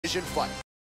decision fight.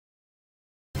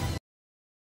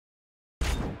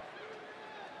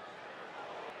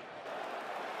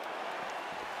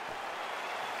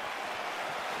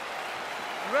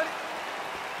 You ready?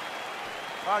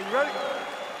 All right, you ready?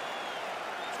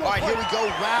 All right, here we go,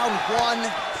 round one.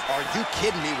 Are you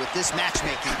kidding me with this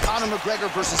matchmaking? Conor McGregor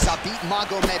versus Zabit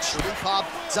Magomedsharipov.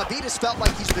 Zabit has felt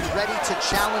like he's been ready to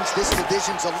challenge this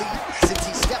division's elite since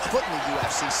he stepped foot in the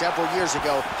UFC several years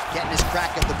ago, getting his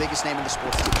crack at the biggest name in the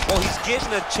sport. Well, he's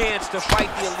getting a chance to fight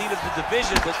the elite of the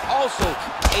division, but also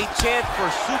a chance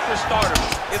for superstardom.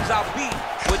 If Zabit,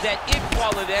 with that it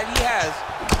quality that he has,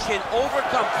 can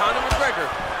overcome Conor McGregor,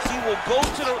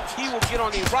 he will get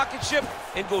on a rocket ship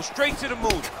and go straight to the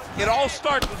moon. It all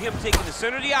starts with him taking the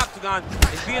center of the octagon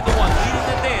and being the one leading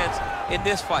the dance in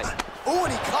this fight. Ooh,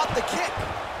 and he caught the kick.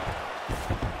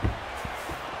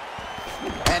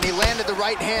 And he landed the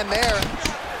right hand there.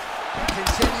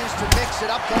 Continues to mix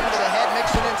it up, going to the head,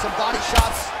 mixing in some body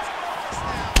shots.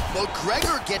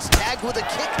 McGregor gets tagged with a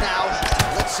kick now.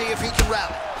 Let's see if he can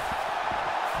rally.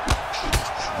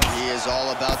 He is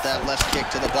all about that left kick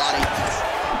to the body.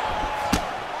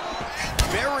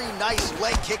 Very nice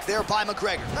leg kick there by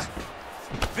McGregor.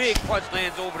 Big punch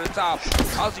lands over the top.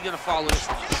 How's he gonna follow this?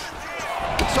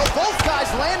 So both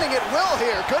guys landing at will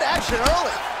here. Good action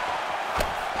early.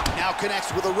 Now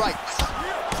connects with a right.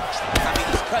 I mean,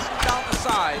 he's cutting down the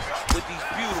size with these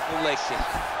beautiful leg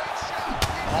kicks.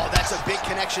 Oh, that's a big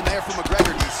connection there for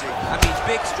McGregor, DC. I mean,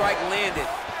 big strike landed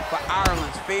for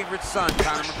Ireland's favorite son,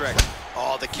 Conor McGregor.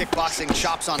 Oh, the kickboxing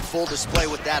chops on full display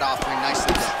with that offering.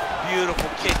 Nicely done. Beautiful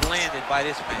kick landed by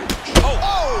this man. Oh!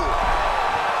 Oh!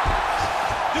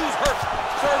 Dude's hurt.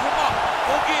 Serve him up.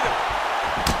 Go get him.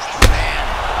 Man.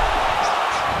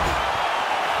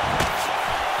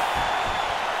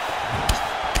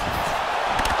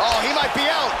 Oh, he might be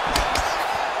out.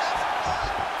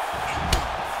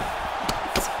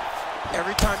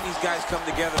 Every time these guys come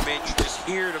together, man, you just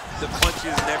hear the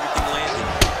punches and everything landing.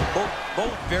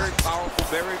 Both very powerful,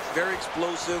 very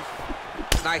explosive.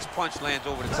 Nice punch lands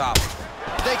over the top.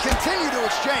 They continue to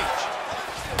exchange.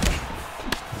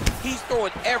 He's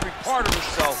throwing every part of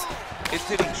himself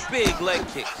into these big leg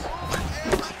kicks.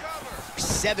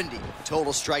 70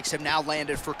 total strikes have now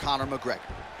landed for Conor McGregor.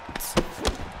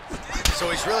 So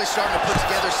he's really starting to put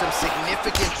together some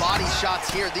significant body shots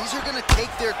here. These are going to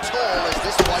take their toll as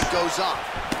this fight goes on.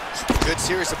 Good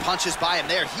series of punches by him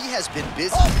there. He has been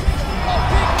busy. Oh,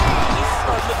 big knee. He's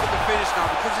starting looking to finish now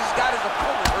because he's got his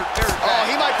opponent hurt very bad. Oh,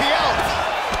 he might be out.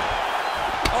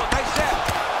 Oh, nice jab.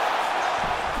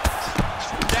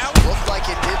 Now looked like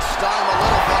it did stun him a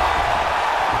little bit.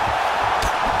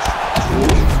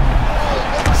 Oh,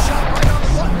 what a shot right on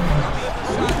the button.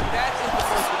 That is the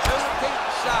most debilitating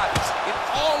shot in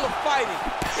all of fighting.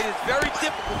 It is very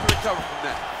difficult to recover from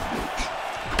that.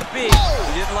 Big. Oh.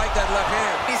 He didn't like that left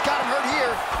hand. He's got him hurt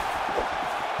here.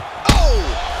 Oh!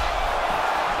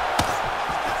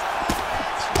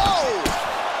 Oh!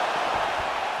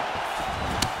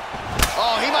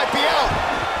 Oh, he might be out.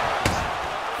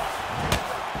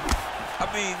 I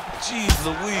mean, geez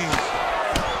Louise.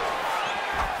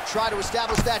 Try to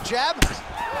establish that jab.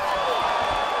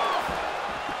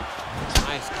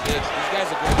 Nice kick. These guys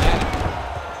are going at it.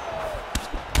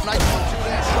 Nice 1-2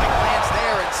 there. Strike lands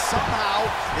there, and somehow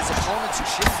his opponent's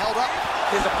chin held up.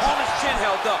 His opponent's chin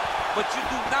held up, but you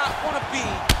do not want to be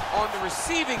on the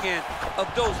receiving end of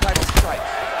those type of strikes.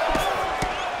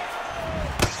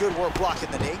 Good work blocking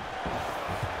the knee.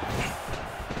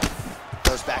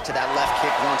 Goes back to that left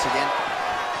kick once again.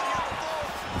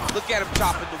 Look at him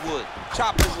chopping the wood.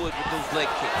 Chopping the wood with those leg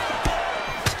kicks.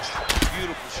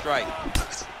 Beautiful strike.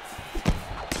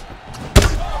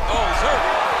 Oh, he's hurt.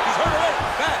 He's hurt already.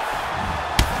 Bad.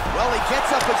 Well, he gets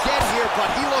up again here, but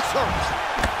he looks hurt.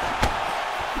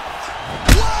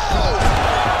 Whoa!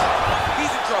 He's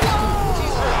in trouble.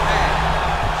 He's hurt bad.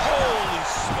 Holy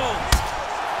smokes.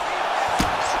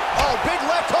 Oh, big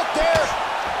left hook there.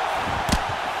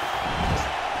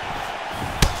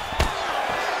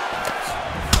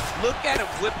 Look at him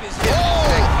whip his hip. Oh!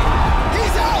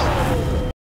 He's out!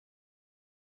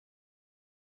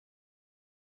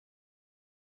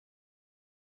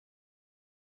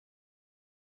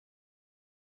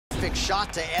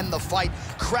 Shot to end the fight.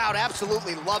 Crowd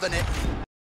absolutely loving it.